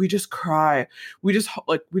 He's like, we just cry. We just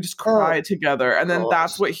cry together. And then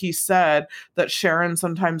that's what he said, that Sharon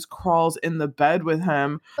sometimes crawls in the bed with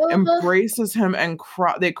him, embraces him, and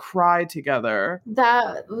they cry together.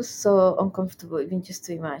 That was so uncomfortable, even just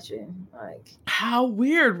to imagine. Like, how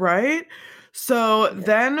weird, right? So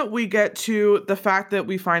then we get to the fact that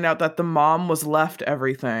we find out that the mom was left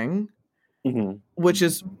everything, which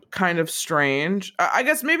is kind of strange. I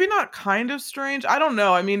guess maybe not kind of strange. I don't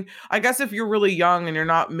know. I mean, I guess if you're really young and you're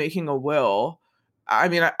not making a will, I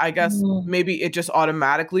mean, I guess maybe it just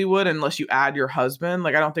automatically would, unless you add your husband.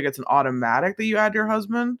 Like, I don't think it's an automatic that you add your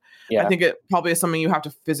husband. Yeah. I think it probably is something you have to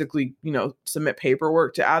physically, submit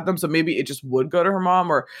paperwork to add them. So maybe it just would go to her mom,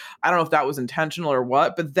 or I don't know if that was intentional or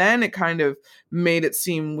what. But then it kind of made it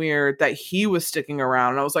seem weird that he was sticking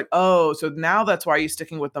around. And I was like, oh, so now that's why he's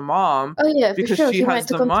sticking with the mom. Oh, yeah, because for sure. she has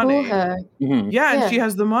the money. Her. Mm-hmm. Yeah, and she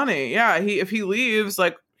has the money. Yeah, if he leaves,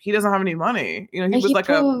 like, he doesn't have any money. He was like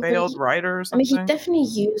a failed writer or something. I mean, he definitely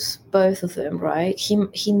used both of them, right?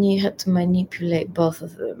 He knew how to manipulate both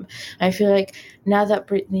of them. I feel like now that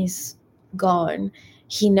Britney's gone,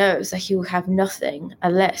 he knows that he will have nothing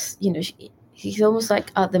unless, he's almost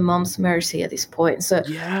like at the mom's mercy at this point. So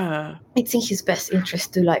Yeah. it's in his best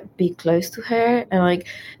interest to like be close to her and like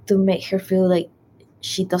to make her feel like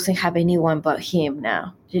she doesn't have anyone but him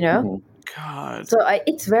now, God. So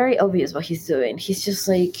it's very obvious what he's doing. He's just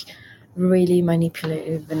like really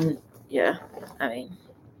manipulative and yeah, I mean,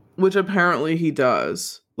 which apparently he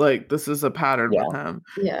does. Like, this is a pattern Yeah. with him.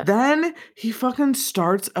 yeah. Then he fucking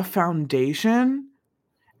starts a foundation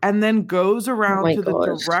and then goes around my to the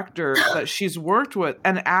gosh. director that she's worked with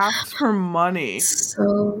and asks for money.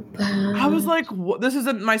 So bad. I was like, this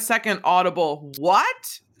isn't my second audible.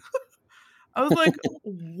 What? I was like,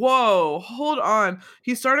 whoa, hold on.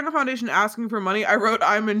 He's starting a foundation asking for money. I wrote,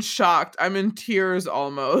 I'm in shocked. I'm in tears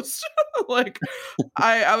almost. Like,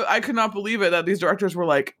 I could not believe it that these directors were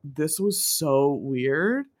like, this was so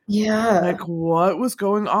weird. Yeah. Like, what was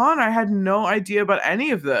going on? I had no idea about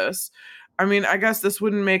any of this. I mean, I guess this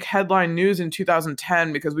wouldn't make headline news in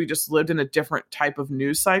 2010 because we just lived in a different type of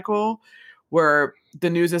news cycle where the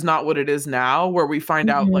news is not what it is now, where we find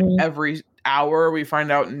out like every hour we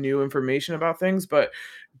find out new information about things. But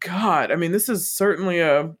God, I mean, this is certainly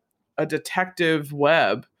a detective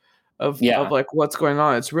web of like what's going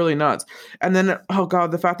on. It's really nuts. And then, oh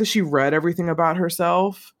God, the fact that she read everything about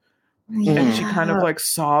herself and she kind of like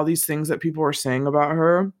saw these things that people were saying about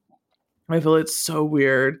her. I feel it's so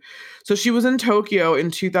weird. So she was in Tokyo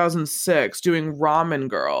in 2006 doing Ramen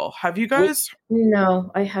Girl. Have you guys? No,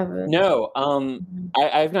 I haven't. No,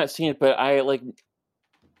 I've not seen it, but I like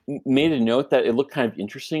made a note that it looked kind of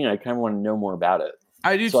interesting, and I kind of want to know more about it.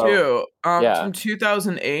 I do too. It's from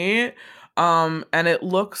 2008, and it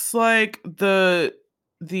looks like the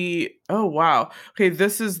oh wow. Okay,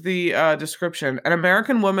 this is the description. An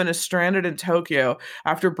American woman is stranded in Tokyo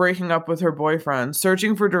after breaking up with her boyfriend.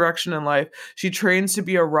 Searching for direction in life, she trains to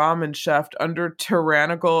be a ramen chef under a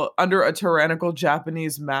tyrannical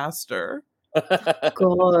Japanese master.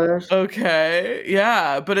 Gosh. Okay,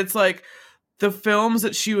 yeah, but it's like the films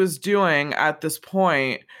that she was doing at this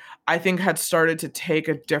point, I think had started to take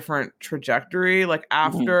a different trajectory. Like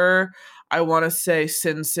after, I want to say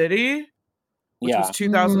Sin City, which was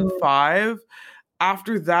 2005.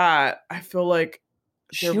 After that, I feel like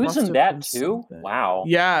she was in that too. Something. Wow.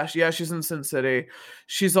 Yeah, she's in Sin City.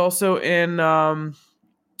 She's also in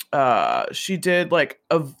she did like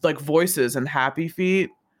voices in Happy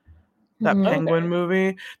Feet, that Penguin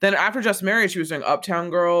movie. Then after Just Married, she was doing Uptown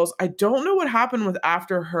Girls. I don't know what happened with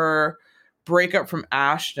after her breakup from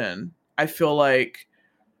Ashton. I feel like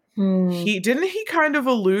he kind of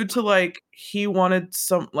allude to like he wanted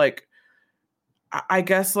some like I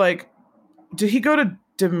guess like did he go to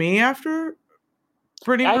Demi after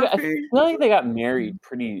Brittany Murphy? I feel like they got married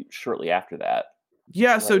pretty shortly after that.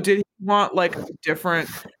 Yeah, so did he want like different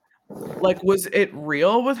like was it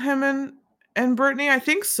real with him and Brittany? I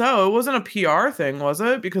think so. It wasn't a PR thing, was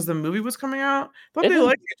it? Because the movie was coming out. I thought they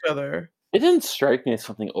liked each other. It didn't strike me as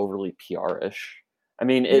something overly PR-ish. I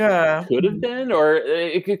mean, it could have been, or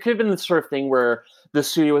it could have been the sort of thing where the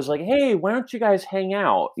studio was like, "Hey, why don't you guys hang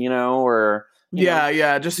out?" Or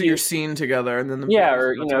just so you're seen together, and then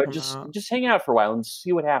just hang out for a while and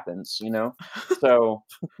see what happens. So,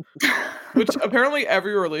 which apparently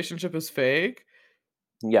every relationship is fake.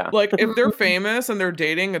 Yeah, like if they're famous and they're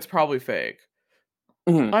dating, it's probably fake.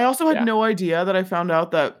 I also had no idea that I found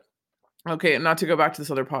out that. Okay, not to go back to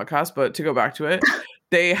this other podcast, but to go back to it,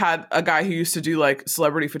 they had a guy who used to do like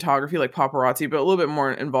celebrity photography, like paparazzi, but a little bit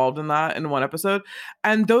more involved in that in one episode.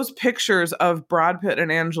 And those pictures of Brad Pitt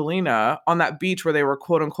and Angelina on that beach where they were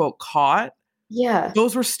quote unquote caught,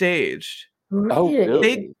 those were staged. Really? Oh,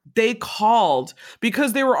 really? They called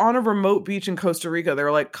because they were on a remote beach in Costa Rica. They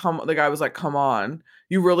were like, the guy was like, come on.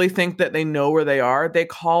 You really think that they know where they are? They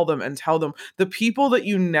call them and tell them. The people that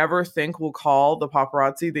you never think will call the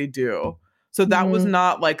paparazzi, they do. So that was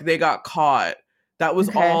not like they got caught. That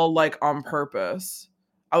was all like on purpose.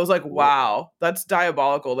 I was like, wow, that's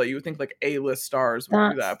diabolical that you would think like A-list stars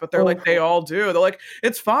would do that. But they're like, they all do. They're like,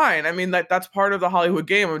 it's fine. I mean, that's part of the Hollywood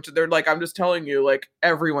game. They're like, I'm just telling you, like,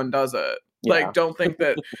 everyone does it. Yeah. Like, don't think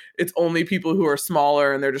that it's only people who are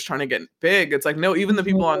smaller and they're just trying to get big. It's like, no, even the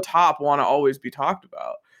people on top want to always be talked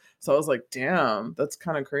about. So I was like, damn, that's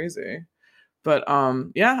kind of crazy. But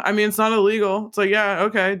yeah, I mean, it's not illegal. It's like, yeah,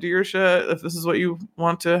 okay, do your shit if this is what you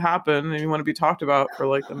want to happen and you want to be talked about for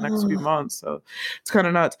like the next few months. So it's kind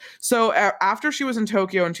of nuts. So after she was in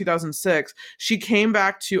Tokyo in 2006, she came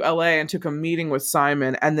back to LA and took a meeting with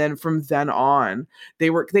Simon. And then from then on, they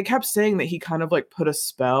kept saying that he kind of like put a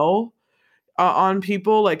spell on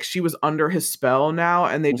people, like she was under his spell now,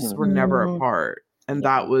 and they just were never apart. And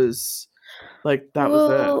that was like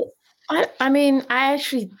was it. I mean, I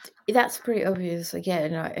actually, that's pretty obvious.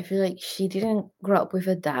 Again, I feel like she didn't grow up with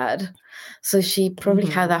a dad, so she probably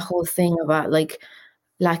had that whole thing about like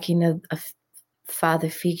lacking a father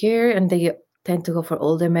figure, and they tend to go for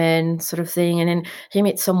older men sort of thing. And then he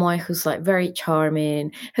meets someone who's like very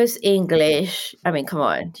charming, who's English. I mean, come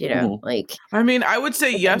on, like. I mean, I would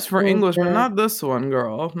say yes for English, but not this one,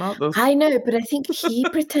 girl. Not this. I know, but I think he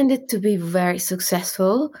pretended to be very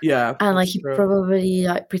successful. Yeah, and like that's he true. probably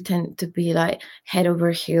like pretended to be like head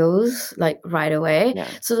over heels like right away. Yeah.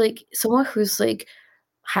 So like someone who's like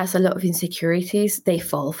has a lot of insecurities, they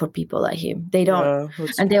fall for people like him. They don't,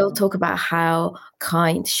 and they'll talk about how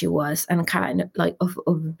kind she was and kind of like of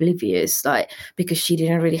oblivious, like because she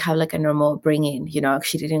didn't really have like a normal upbringing.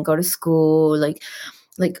 She didn't go to school like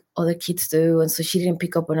other kids do, and so she didn't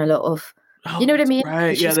pick up on a lot of. You know what I mean?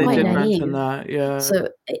 Right. She's Yeah, they quite did naive. mention that. Yeah. So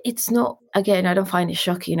it's not, again, I don't find it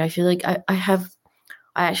shocking. I feel like I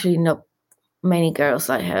actually know many girls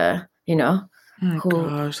like her, Oh my who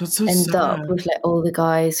gosh, that's so end sad. up with like all the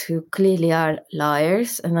guys who clearly are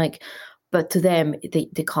liars, and like, but to them they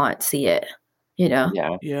can't see it, Yeah.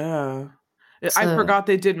 Yeah. I forgot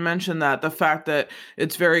they did mention that, the fact that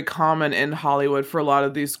it's very common in Hollywood for a lot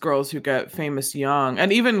of these girls who get famous young,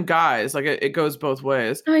 and even guys, like it goes both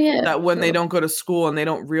ways. Oh yeah. That when they don't go to school and they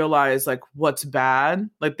don't realize like what's bad,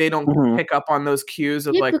 like they don't pick up on those cues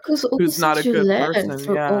of like because who's not a good person.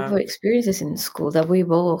 Through over experiences in school that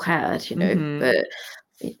we've all had, but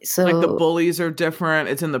so like the bullies are different.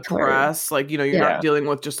 It's in the press. Like, you're not dealing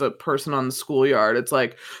with just a person on the schoolyard. It's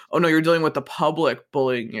like, oh no, you're dealing with the public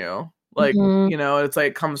bullying you. Like, it's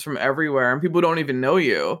like comes from everywhere, and people don't even know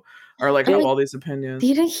you or like have all these opinions.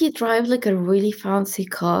 Didn't he drive like a really fancy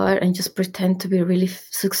car and just pretend to be really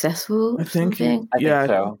successful? I think something?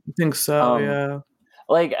 So. I think so. Yeah.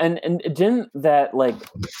 Like, and didn't that like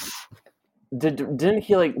didn't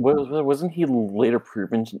he like wasn't he later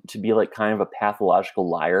proven to be like kind of a pathological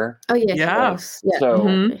liar? Oh yeah. Yeah.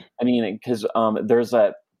 So I mean, because there's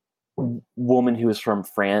that woman who was from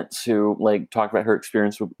France who like talked about her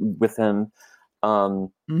experience with him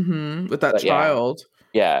with that child.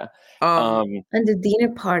 Yeah. And the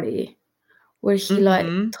dinner party where he like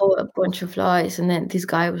told a bunch of lies, and then this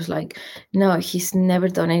guy was like, no, he's never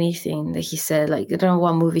done anything that he said. Like, I don't know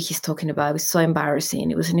what movie he's talking about. It was so embarrassing.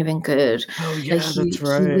 It wasn't even good. Oh yeah, like, that's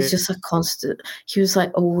right. He was just a constant. He was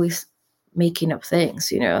like always making up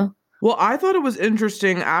things, Well, I thought it was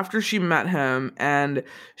interesting after she met him and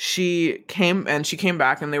she came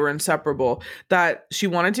back and they were inseparable, that she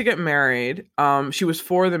wanted to get married. She was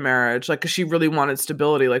for the marriage, like, because she really wanted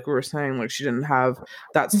stability, like we were saying, like she didn't have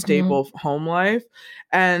that stable home life.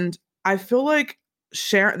 And I feel like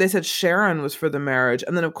they said Sharon was for the marriage.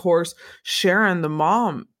 And then of course, Sharon, the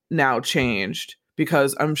mom, now changed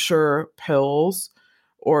because I'm sure pills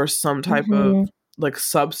or some type of like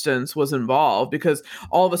substance was involved, because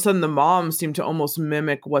all of a sudden the mom seemed to almost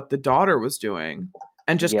mimic what the daughter was doing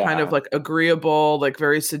and just kind of like agreeable, like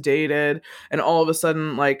very sedated. And all of a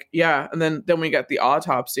sudden, like, and then we get the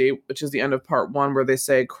autopsy, which is the end of part 1, where they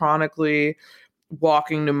say chronically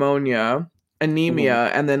walking pneumonia,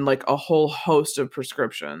 anemia, and then like a whole host of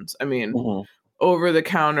prescriptions. I mean, over the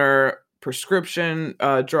counter prescription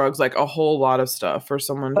drugs, like a whole lot of stuff for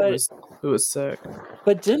someone who was sick.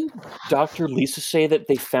 But didn't Dr. Lisa say that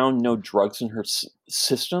they found no drugs in her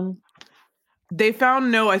system? They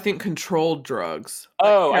found no, I think, controlled drugs.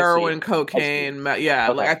 Like heroin, cocaine.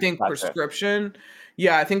 I think prescription.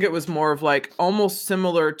 Yeah, I think it was more of like almost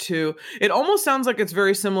similar to, it almost sounds like it's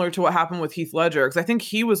very similar to what happened with Heath Ledger, because I think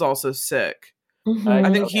he was also sick.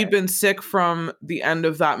 I think he'd been sick from the end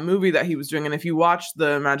of that movie that he was doing. And if you watch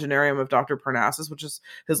The Imaginarium of Dr. Parnassus, which is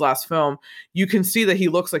his last film, you can see that he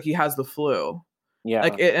looks like he has the flu. Yeah.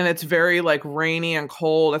 And it's very like rainy and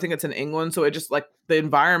cold. I think it's in England. So it just like the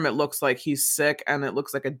environment looks like he's sick, and it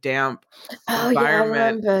looks like a damp environment. Yeah, I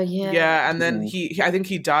remember. Yeah. And then I think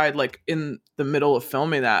he died like in the middle of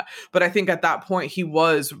filming that. But I think at that point he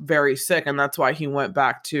was very sick, and that's why he went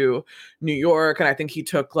back to New York. And I think he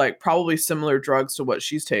took like probably similar drugs to what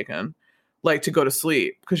she's taken, like to go to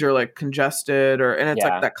sleep, because you're like congested, and it's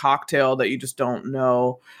like that cocktail that you just don't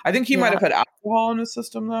know. I think he might have had alcohol in his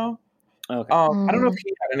system though. Okay. I don't know if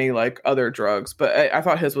he had any like other drugs, but I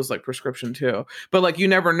thought his was like prescription too. But like you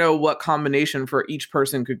never know what combination for each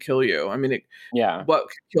person could kill you. I mean, what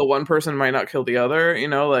could kill one person might not kill the other,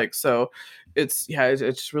 like, so it's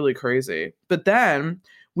just really crazy. But then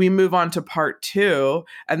we move on to part 2,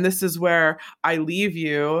 and this is where I leave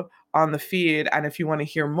you on the feed. And if you want to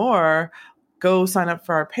hear more, go sign up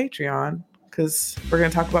for our Patreon, because we're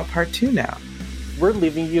going to talk about part 2 now. We're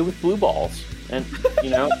leaving you with blue balls, and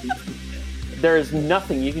there is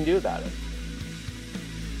nothing you can do about it.